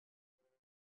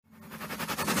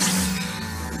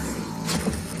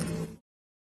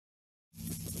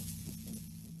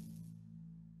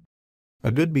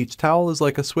A good beach towel is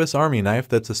like a Swiss Army knife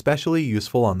that's especially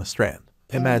useful on the strand.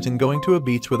 Imagine going to a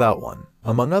beach without one.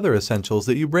 Among other essentials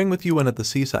that you bring with you when at the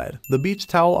seaside, the beach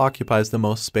towel occupies the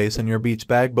most space in your beach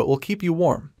bag but will keep you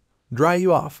warm, dry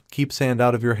you off, keep sand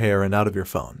out of your hair and out of your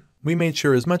phone. We made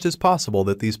sure as much as possible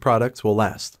that these products will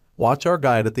last. Watch our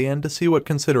guide at the end to see what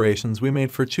considerations we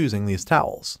made for choosing these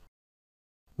towels.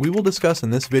 We will discuss in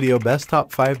this video best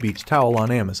top 5 beach towel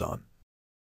on Amazon.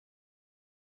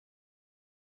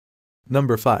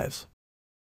 Number 5.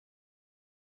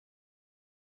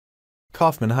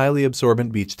 Kaufman Highly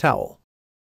Absorbent Beach Towel.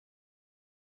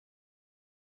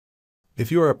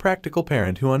 If you are a practical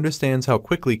parent who understands how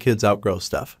quickly kids outgrow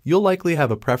stuff, you'll likely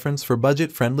have a preference for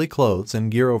budget-friendly clothes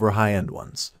and gear over high-end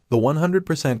ones. The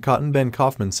 100% cotton Ben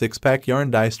Kaufman 6-pack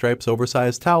yarn dye stripes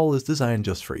oversized towel is designed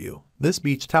just for you. This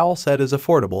beach towel set is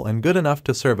affordable and good enough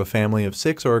to serve a family of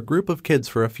 6 or a group of kids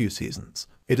for a few seasons.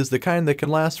 It is the kind that can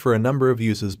last for a number of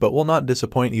uses but will not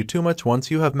disappoint you too much once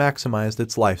you have maximized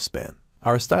its lifespan.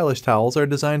 Our stylish towels are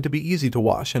designed to be easy to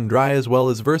wash and dry as well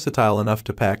as versatile enough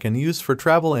to pack and use for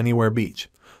travel anywhere: beach,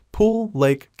 pool,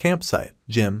 lake, campsite,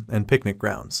 gym, and picnic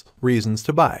grounds. Reasons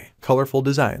to buy: colorful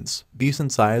designs,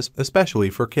 decent size,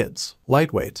 especially for kids,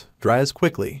 lightweight, dries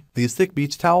quickly. These thick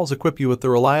beach towels equip you with the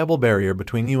reliable barrier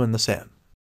between you and the sand.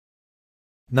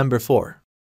 Number 4.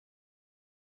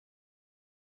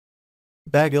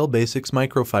 Bagill Basics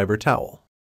Microfiber Towel.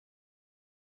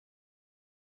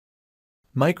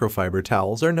 Microfiber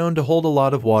towels are known to hold a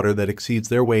lot of water that exceeds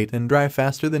their weight and dry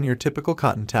faster than your typical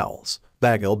cotton towels.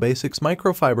 Bagill Basics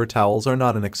microfiber towels are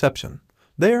not an exception.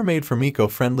 They are made from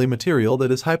eco-friendly material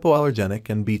that is hypoallergenic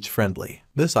and beach-friendly.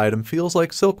 This item feels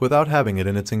like silk without having it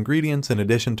in its ingredients, in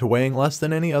addition to weighing less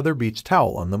than any other beach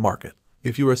towel on the market.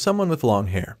 If you are someone with long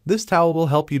hair, this towel will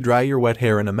help you dry your wet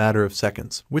hair in a matter of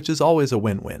seconds, which is always a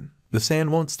win-win. The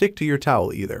sand won't stick to your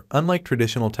towel either. Unlike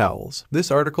traditional towels, this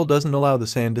article doesn't allow the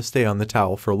sand to stay on the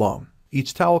towel for long.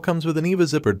 Each towel comes with an EVA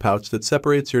zippered pouch that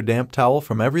separates your damp towel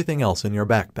from everything else in your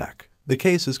backpack. The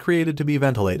case is created to be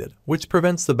ventilated, which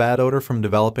prevents the bad odor from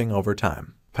developing over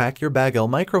time. Pack your Bagill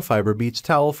microfiber beach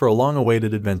towel for a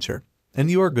long-awaited adventure, and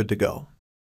you are good to go.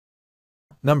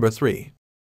 Number 3.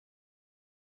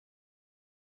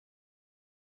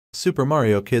 Super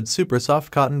Mario Kid Super Soft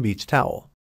Cotton Beach Towel.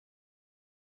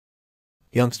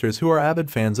 Youngsters who are avid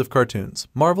fans of cartoons,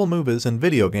 Marvel movies, and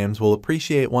video games will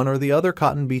appreciate one or the other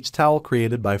cotton beach towel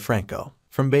created by Franco.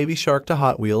 From Baby Shark to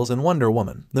Hot Wheels and Wonder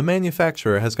Woman, the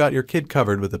manufacturer has got your kid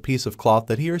covered with a piece of cloth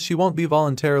that he or she won't be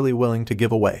voluntarily willing to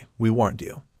give away. We warned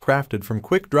you. Crafted from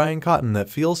quick-drying cotton that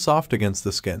feels soft against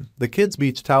the skin, the kid's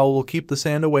beach towel will keep the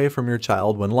sand away from your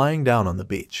child when lying down on the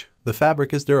beach. The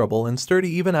fabric is durable and sturdy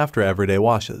even after everyday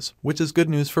washes, which is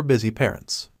good news for busy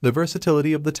parents. The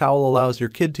versatility of the towel allows your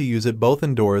kid to use it both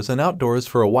indoors and outdoors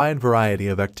for a wide variety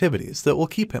of activities that will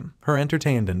keep him, her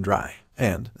entertained and dry.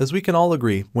 And, as we can all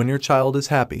agree, when your child is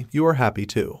happy, you are happy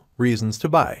too. Reasons to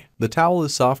buy: the towel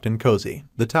is soft and cozy.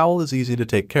 The towel is easy to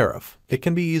take care of. It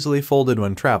can be easily folded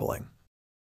when traveling.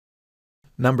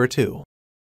 Number 2.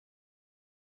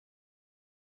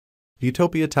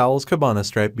 Utopia Towels Cabana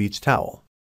Stripe Beach Towel.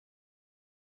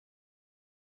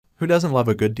 Who doesn't love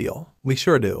a good deal? We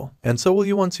sure do, and so will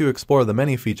you once you explore the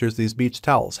many features these beach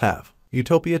towels have.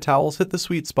 Utopia towels hit the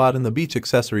sweet spot in the beach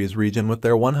accessories region with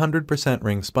their 100%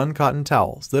 ring-spun cotton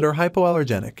towels that are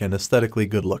hypoallergenic and aesthetically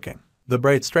good-looking. The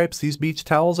bright stripes these beach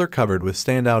towels are covered with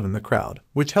stand out in the crowd,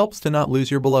 which helps to not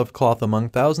lose your beloved cloth among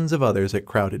thousands of others at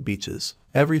crowded beaches.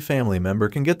 Every family member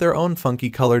can get their own funky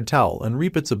colored towel and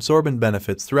reap its absorbent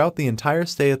benefits throughout the entire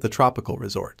stay at the tropical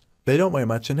resort. They don't weigh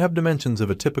much and have dimensions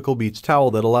of a typical beach towel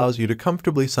that allows you to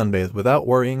comfortably sunbathe without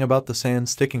worrying about the sand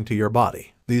sticking to your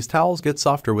body. These towels get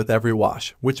softer with every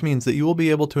wash, which means that you will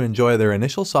be able to enjoy their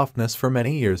initial softness for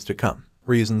many years to come.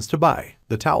 Reasons to buy: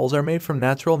 the towels are made from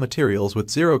natural materials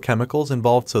with zero chemicals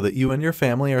involved so that you and your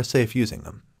family are safe using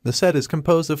them. The set is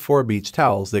composed of 4 beach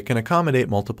towels that can accommodate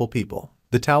multiple people.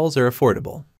 The towels are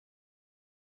affordable.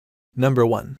 Number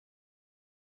 1.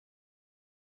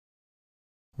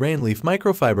 Rainleaf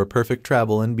Microfiber Perfect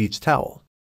Travel and Beach Towel.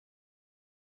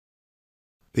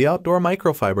 The outdoor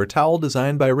microfiber towel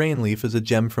designed by Rainleaf is a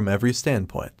gem from every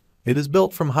standpoint. It is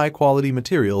built from high-quality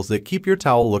materials that keep your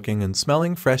towel looking and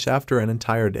smelling fresh after an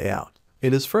entire day out.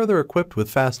 It is further equipped with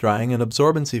fast-drying and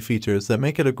absorbency features that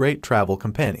make it a great travel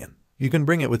companion. You can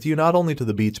bring it with you not only to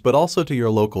the beach but also to your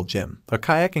local gym, a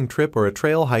kayaking trip, or a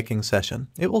trail hiking session.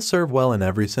 It will serve well in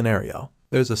every scenario.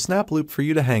 There's a snap loop for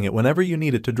you to hang it whenever you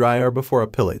need it to dry or before a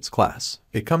Pilates class.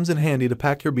 It comes in handy to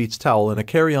pack your beach towel in a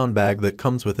carry-on bag that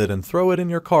comes with it and throw it in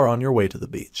your car on your way to the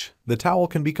beach. The towel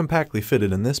can be compactly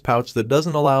fitted in this pouch that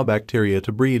doesn't allow bacteria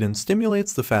to breed and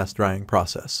stimulates the fast drying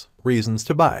process. Reasons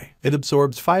to buy. It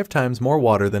absorbs 5 times more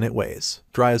water than it weighs.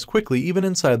 Dries quickly even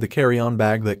inside the carry-on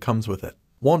bag that comes with it.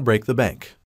 Won't break the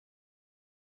bank.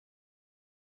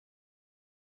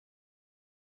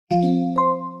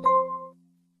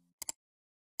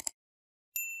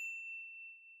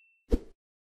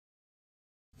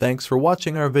 Thanks for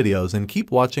watching our videos and keep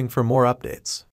watching for more updates.